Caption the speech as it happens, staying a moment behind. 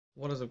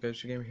What is up guys,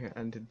 Gamer here,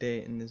 and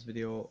today in this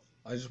video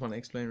I just want to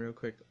explain real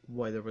quick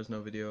why there was no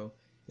video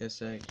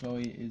yesterday.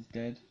 Chloe is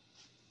dead.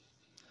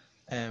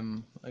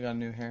 I got a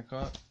new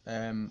haircut.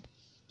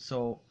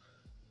 So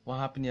what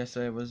happened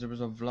yesterday was there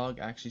was a vlog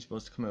actually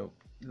supposed to come out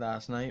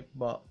last night,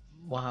 but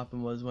what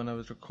happened was when I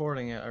was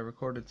recording it, I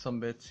recorded some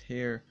bits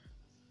here,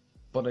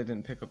 but I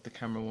didn't pick up the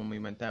camera when we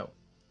went out,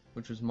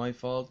 which was my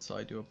fault, so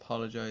I do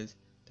apologize.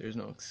 There's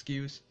no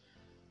excuse.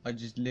 I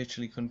just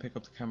literally couldn't pick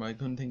up the camera. I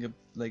couldn't think of,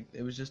 like,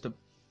 it was just a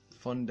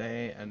fun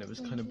day and it was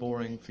kind of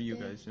boring for you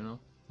guys, you know?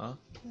 Huh?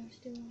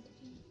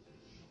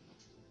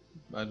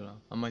 I don't know,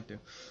 I might do.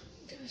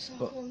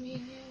 But,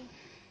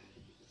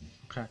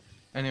 okay,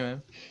 anyway,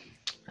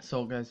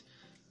 so guys,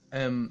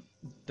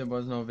 there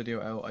was no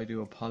video out. I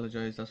do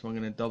apologize. That's why I'm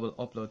going to double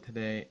upload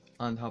today.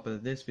 On top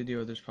of this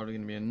video, there's probably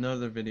going to be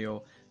another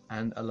video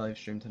and a live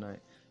stream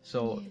tonight.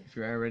 So if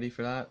you are ready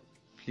for that,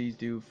 please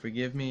do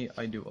forgive me.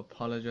 I do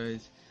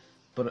apologize.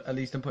 But at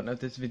least I'm putting out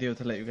this video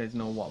to let you guys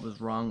know what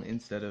was wrong,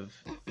 instead of,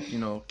 you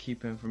know,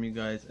 keeping from you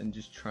guys and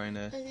just trying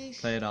to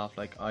play it off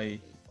like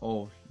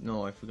oh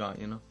no, I forgot,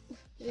 you know.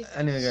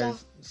 Anyway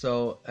guys,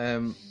 so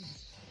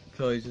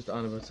Chloe's just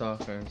on about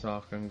soccer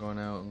and going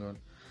out and going.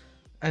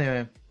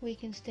 Anyway, we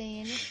can stay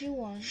in if you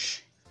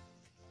want.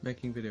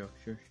 Making video,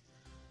 sure.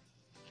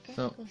 Okay,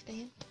 So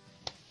stay in.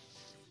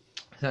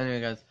 So anyway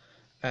guys,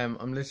 I'm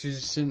literally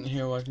just sitting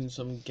here watching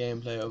some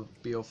gameplay of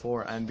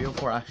BO4, and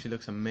BO4 actually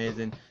looks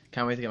amazing.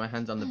 Can't wait to get my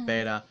hands on the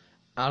beta.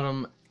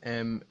 Adam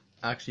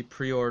actually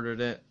pre-ordered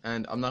it,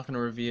 and I'm not going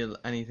to reveal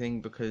anything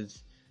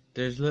because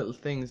there's little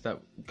things that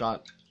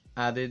got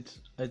added,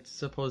 I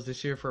suppose,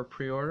 this year for a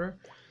pre-order.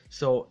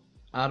 So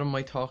Adam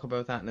might talk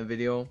about that in a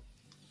video.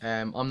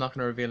 I'm not going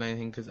to reveal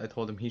anything because I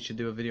told him he should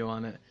do a video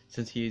on it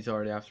since he's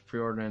already after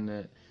pre-ordering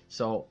it.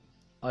 So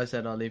I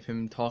said I'll leave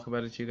him talk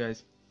about it to you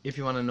guys. If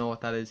you want to know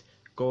what that is,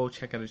 go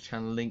check out his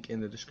channel, link in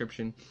the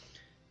description.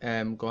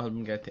 Go help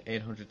him get to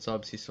 800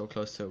 subs. He's so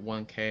close to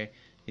 1k.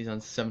 He's on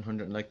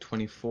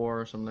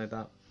 724 or something like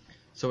that.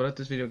 So without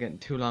this video getting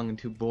too long and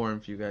too boring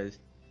for you guys,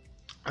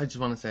 I just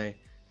want to say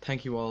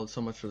thank you all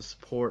so much for the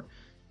support.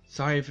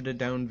 Sorry for the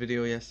down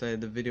video yesterday.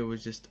 The video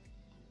was just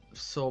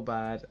so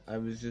bad. I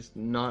was just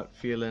not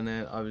feeling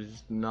it. I was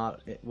just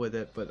not with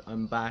it. But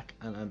I'm back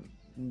and I'm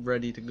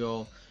ready to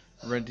go,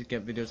 ready to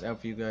get videos out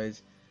for you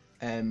guys.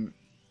 And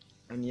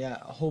yeah,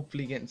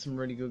 hopefully getting some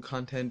really good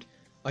content.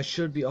 I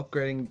should be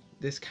upgrading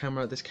this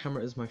camera. This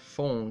camera is my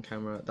phone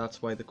camera.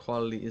 That's why the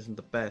quality isn't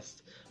the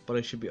best. But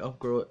I should be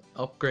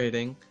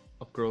upgrading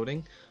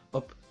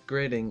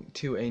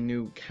to a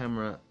new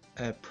camera,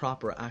 a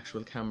proper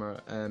actual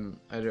camera,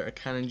 either a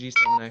Canon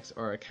G7X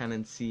or a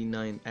Canon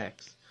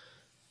C9X.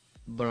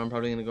 But I'm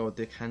probably gonna go with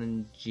the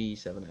Canon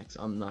G7X.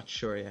 I'm not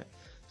sure yet.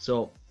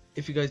 So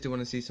if you guys do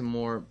want to see some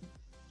more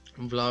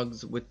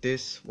vlogs with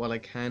this while I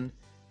can,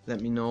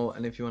 let me know.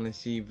 And if you want to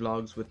see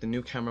vlogs with the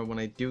new camera when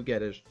I do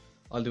get it,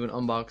 I'll do an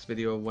unbox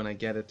video when I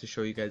get it to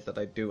show you guys that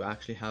I do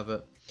actually have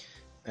it.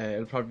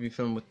 It'll probably be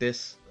filmed with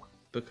this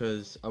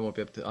because I won't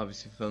be able to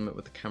obviously film it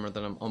with the camera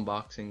that I'm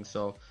unboxing.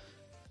 So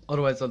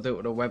otherwise I'll do it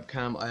with a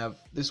webcam. I have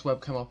this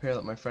webcam up here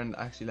that my friend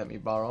actually let me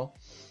borrow,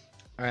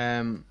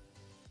 and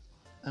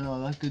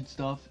all that good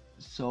stuff.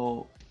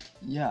 So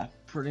yeah,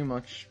 pretty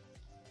much,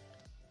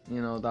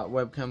 you know, that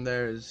webcam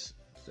there is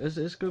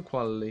good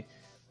quality.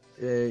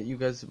 You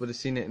guys would have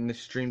seen it in the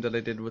stream that I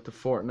did with the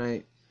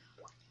Fortnite,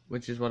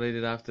 which is what I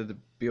did after the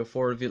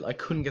BO4 reveal. I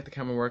couldn't get the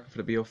camera working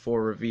for the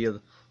BO4 reveal,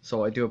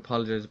 so I do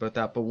apologize about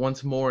that. But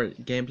once more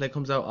gameplay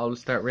comes out, I'll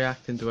start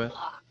reacting to it.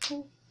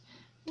 Go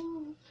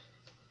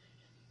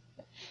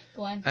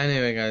on.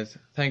 Anyway guys,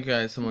 thank you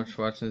guys so much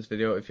for watching this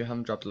video. If you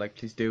haven't dropped a like,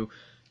 please do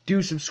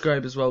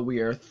subscribe as well. We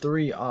are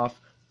 3 off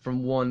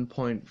from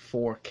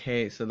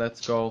 1.4k, so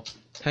let's go.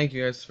 Thank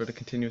you guys for the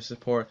continuous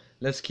support.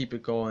 Let's keep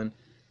it going.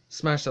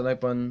 Smash that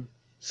like button,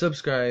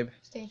 subscribe,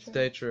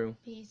 stay true,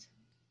 Peace.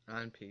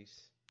 and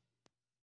peace.